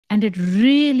And it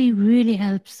really, really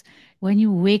helps when you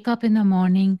wake up in the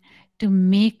morning to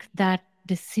make that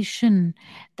decision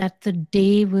that the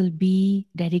day will be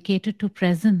dedicated to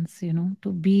presence,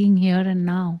 to being here and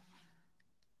now.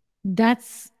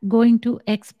 That's going to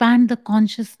expand the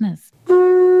consciousness.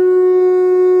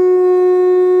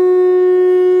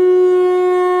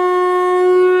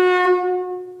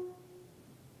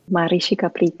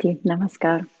 Maharishikaa Preeti,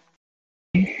 Namaskar.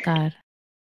 Namaskar.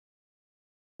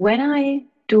 When I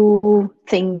do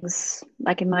things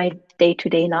like in my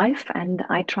day-to-day life and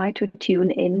I try to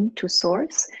tune in to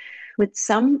source, with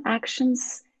some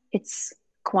actions it's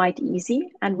quite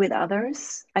easy, and with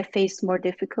others I face more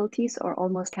difficulties or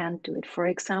almost can't do it. For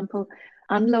example,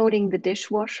 unloading the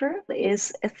dishwasher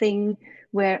is a thing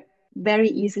where very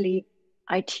easily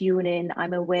I tune in.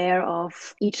 I'm aware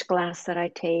of each glass that I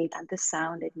take and the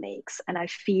sound it makes, and I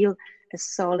feel a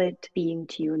solid being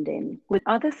tuned in. With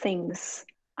other things,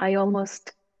 I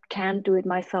almost can't do it.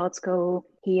 My thoughts go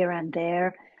here and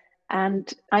there.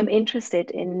 And I'm interested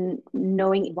in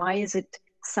knowing why is it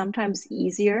sometimes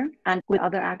easier, and with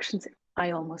other actions,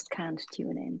 I almost can't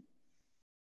tune in.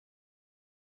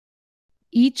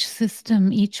 Each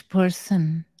system, each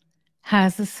person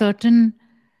has a certain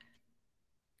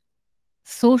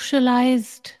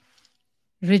socialized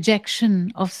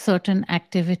rejection of certain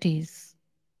activities.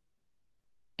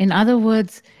 In other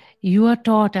words, you are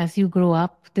taught as you grow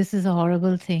up, this is a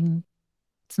horrible thing.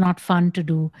 It's not fun to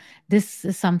do. This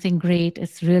is something great.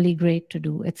 It's really great to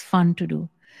do. It's fun to do.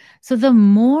 So the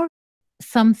more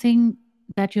something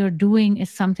that you're doing is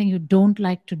something you don't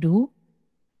like to do,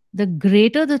 the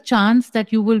greater the chance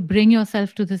that you will bring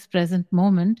yourself to this present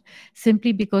moment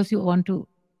simply because you want to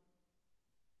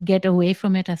get away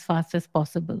from it as fast as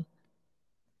possible.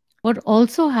 What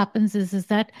also happens is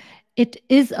that it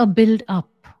is a build up.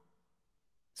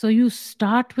 So you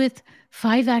start with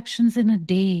 5 actions in a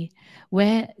day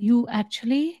where you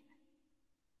actually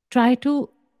try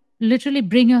to literally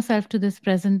bring yourself to this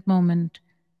present moment.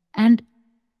 And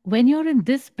when you're in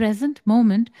this present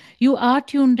moment, you are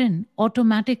tuned in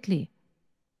automatically.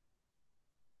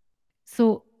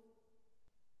 So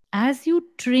as you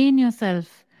train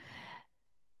yourself,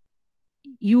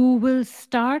 you will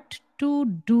start to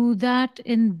do that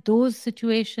in those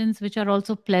situations which are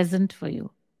also pleasant for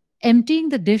you. Emptying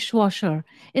the dishwasher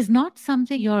is not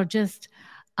something you're just,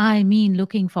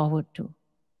 looking forward to.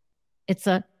 It's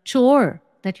a chore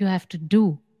that you have to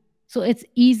do. So it's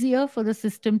easier for the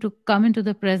system to come into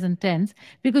the present tense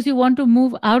because you want to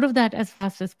move out of that as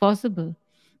fast as possible.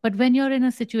 But when you're in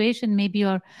a situation, maybe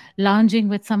you're lounging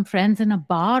with some friends in a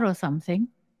bar or something,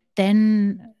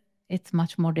 then it's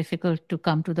much more difficult to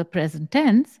come to the present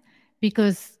tense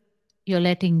because you're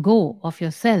letting go of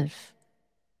yourself.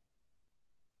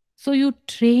 So you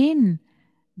train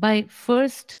by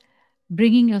first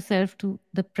bringing yourself to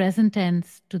the present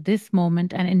tense, to this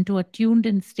moment, and into a tuned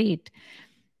in state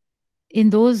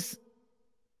in those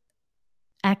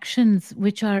actions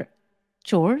which are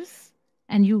chores,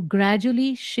 and you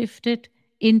gradually shift it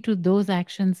into those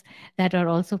actions that are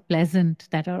also pleasant,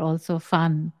 that are also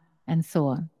fun, and so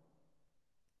on.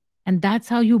 And that's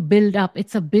how you build up.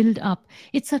 It's a build up.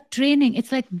 It's a training.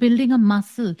 It's like building a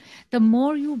muscle. The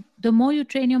more you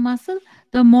train your muscle,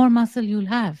 the more muscle you'll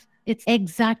have. It's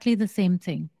exactly the same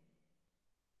thing.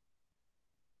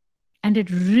 And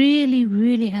it really,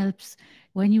 really helps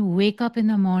when you wake up in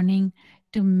the morning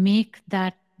to make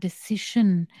that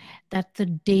decision that the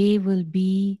day will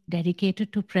be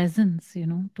dedicated to presence,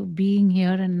 to being here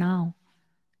and now.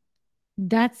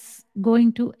 That's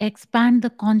going to expand the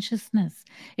consciousness.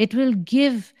 It will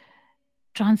give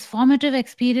transformative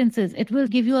experiences. It will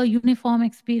give you a uniform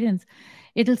experience.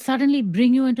 It'll suddenly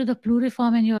bring you into the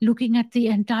pluriform and you're looking at the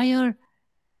entire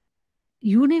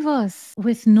universe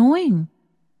with knowing.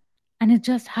 And it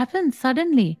just happens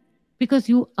suddenly because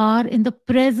you are in the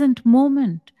present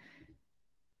moment.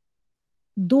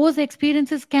 Those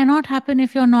experiences cannot happen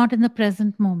if you're not in the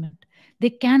present moment.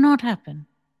 They cannot happen.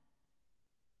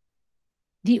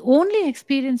 The only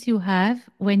experience you have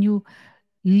when you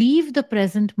leave the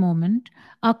present moment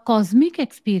are cosmic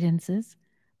experiences,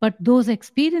 but those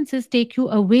experiences take you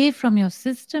away from your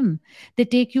system. They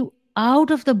take you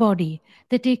out of the body.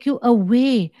 They take you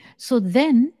away. So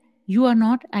then you are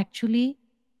not actually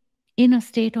in a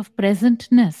state of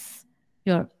presentness.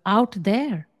 You're out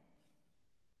there.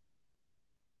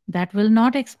 That will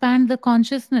not expand the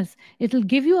consciousness. It'll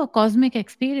give you a cosmic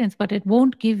experience, but it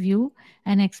won't give you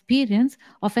an experience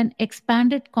of an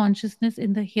expanded consciousness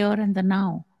in the here and the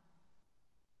now.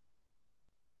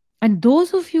 And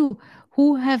those of you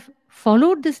who have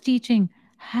followed this teaching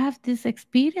have this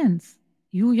experience.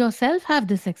 You yourself have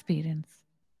this experience.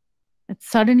 That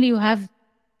suddenly you have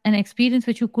an experience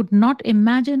which you could not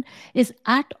imagine is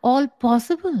at all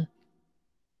possible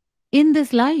in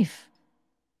this life.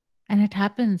 And it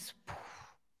happens.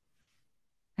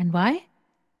 And why?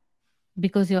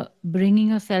 Because you're bringing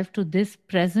yourself to this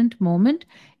present moment,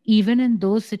 even in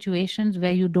those situations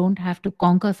where you don't have to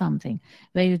conquer something,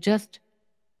 where you're just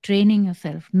training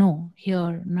yourself. No,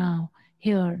 here, now,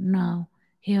 here, now,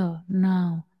 here,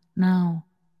 now, now,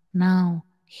 now,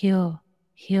 here,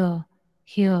 here,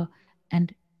 here,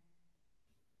 and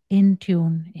in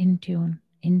tune, in tune,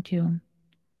 in tune.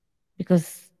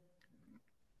 Because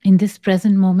in this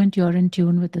present moment, you're in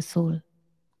tune with the soul.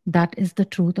 That is the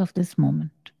truth of this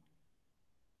moment.